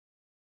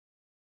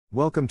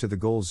Welcome to the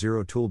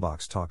GoalZero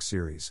Toolbox Talk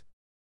series.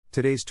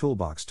 Today's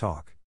Toolbox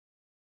Talk: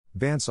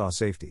 Bandsaw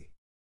safety.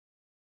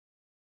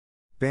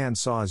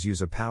 Bandsaws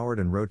use a powered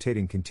and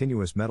rotating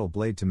continuous metal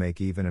blade to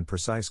make even and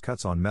precise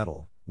cuts on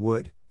metal,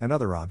 wood, and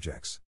other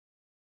objects.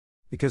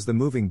 Because the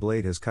moving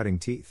blade has cutting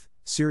teeth,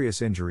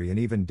 serious injury and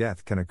even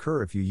death can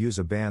occur if you use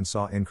a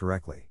bandsaw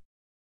incorrectly.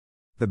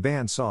 The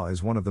bandsaw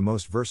is one of the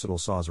most versatile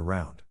saws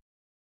around.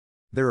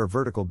 There are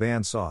vertical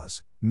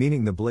bandsaws,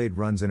 meaning the blade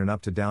runs in an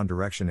up to down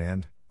direction,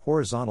 and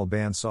horizontal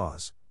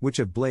bandsaws, which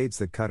have blades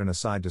that cut in a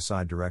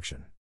side-to-side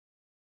direction.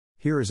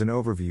 Here is an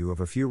overview of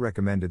a few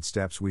recommended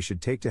steps we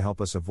should take to help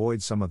us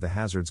avoid some of the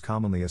hazards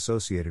commonly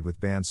associated with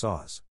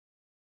bandsaws.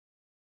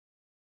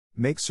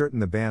 Make certain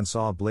the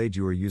bandsaw blade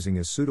you are using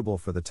is suitable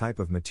for the type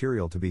of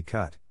material to be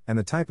cut, and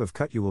the type of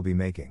cut you will be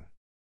making.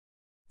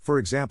 For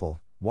example,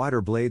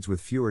 wider blades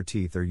with fewer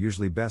teeth are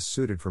usually best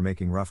suited for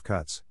making rough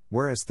cuts,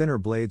 whereas thinner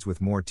blades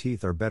with more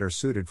teeth are better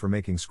suited for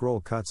making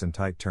scroll cuts and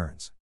tight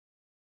turns.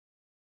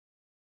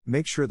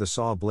 Make sure the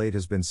saw blade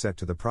has been set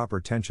to the proper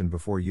tension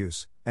before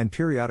use, and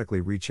periodically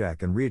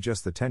recheck and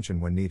readjust the tension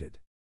when needed.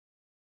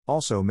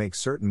 Also, make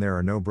certain there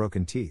are no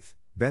broken teeth,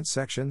 bent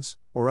sections,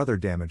 or other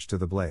damage to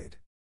the blade.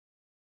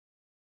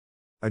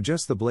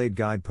 Adjust the blade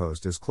guide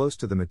post as close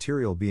to the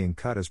material being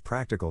cut as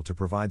practical to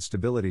provide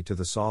stability to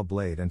the saw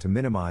blade and to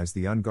minimize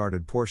the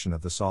unguarded portion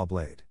of the saw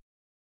blade.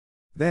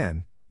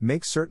 Then,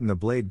 make certain the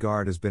blade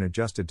guard has been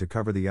adjusted to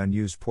cover the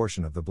unused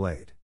portion of the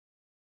blade.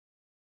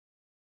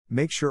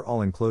 Make sure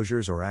all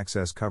enclosures or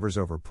access covers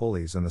over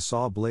pulleys and the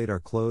saw blade are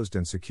closed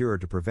and secure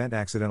to prevent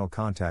accidental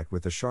contact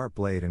with the sharp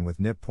blade and with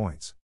nip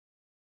points.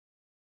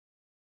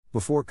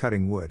 Before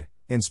cutting wood,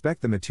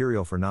 inspect the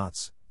material for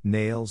knots,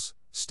 nails,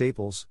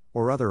 staples,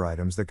 or other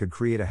items that could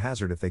create a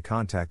hazard if they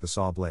contact the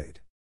saw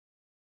blade.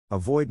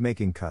 Avoid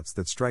making cuts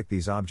that strike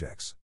these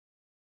objects.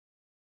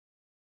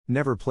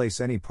 Never place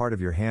any part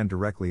of your hand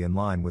directly in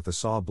line with the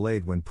saw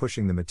blade when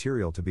pushing the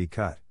material to be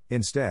cut.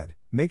 Instead,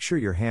 make sure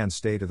your hands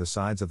stay to the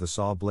sides of the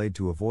saw blade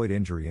to avoid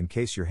injury in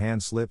case your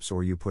hand slips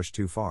or you push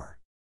too far.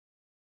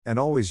 And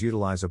always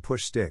utilize a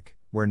push stick,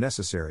 where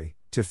necessary,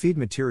 to feed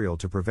material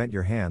to prevent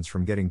your hands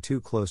from getting too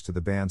close to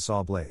the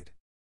bandsaw blade.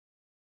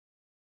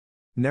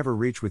 Never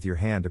reach with your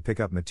hand to pick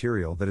up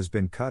material that has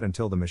been cut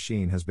until the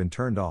machine has been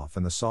turned off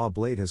and the saw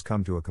blade has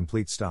come to a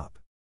complete stop.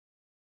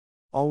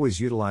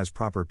 Always utilize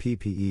proper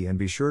PPE and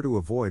be sure to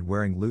avoid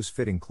wearing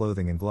loose-fitting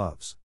clothing and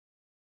gloves.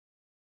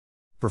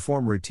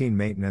 Perform routine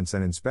maintenance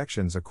and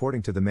inspections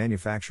according to the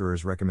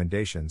manufacturer's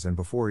recommendations and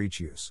before each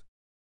use.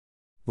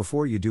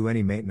 Before you do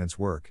any maintenance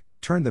work,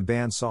 turn the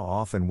bandsaw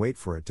off and wait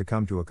for it to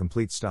come to a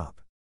complete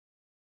stop.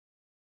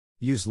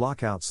 Use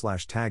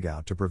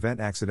lockout/tagout to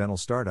prevent accidental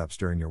startups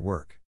during your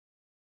work.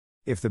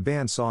 If the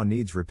bandsaw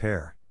needs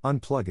repair,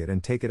 unplug it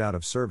and take it out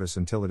of service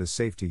until it is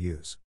safe to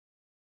use.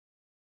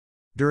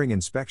 During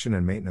inspection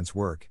and maintenance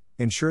work,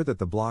 ensure that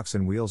the blocks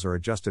and wheels are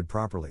adjusted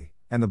properly,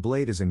 and the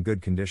blade is in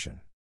good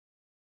condition.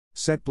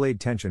 Set blade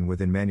tension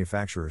within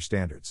manufacturer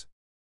standards.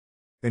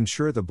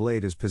 Ensure the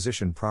blade is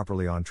positioned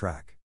properly on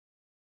track.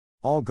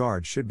 All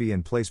guards should be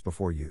in place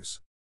before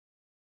use.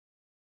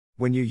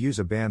 When you use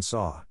a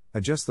bandsaw,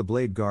 adjust the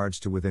blade guards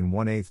to within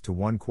 1/8 to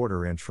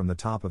 1/4 inch from the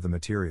top of the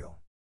material.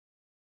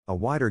 A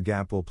wider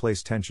gap will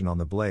place tension on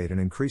the blade and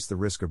increase the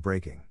risk of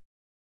breaking.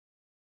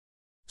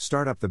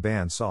 Start up the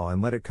bandsaw and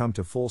let it come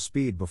to full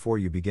speed before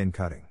you begin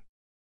cutting.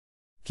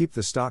 Keep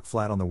the stock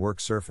flat on the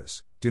work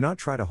surface, do not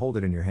try to hold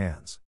it in your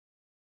hands.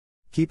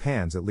 Keep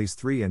hands at least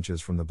 3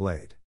 inches from the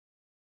blade.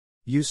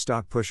 Use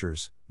stock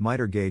pushers,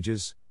 miter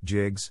gauges,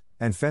 jigs,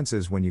 and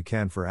fences when you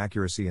can for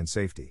accuracy and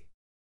safety.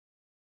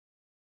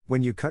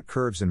 When you cut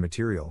curves in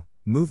material,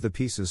 move the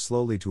pieces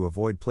slowly to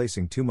avoid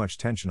placing too much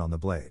tension on the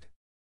blade.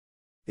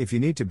 If you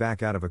need to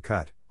back out of a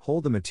cut,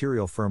 hold the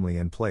material firmly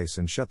in place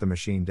and shut the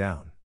machine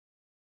down.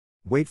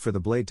 Wait for the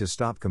blade to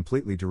stop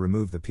completely to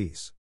remove the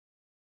piece.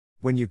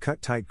 When you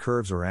cut tight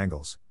curves or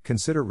angles,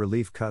 consider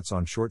relief cuts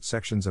on short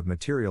sections of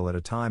material at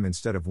a time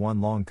instead of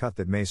one long cut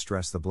that may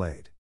stress the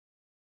blade.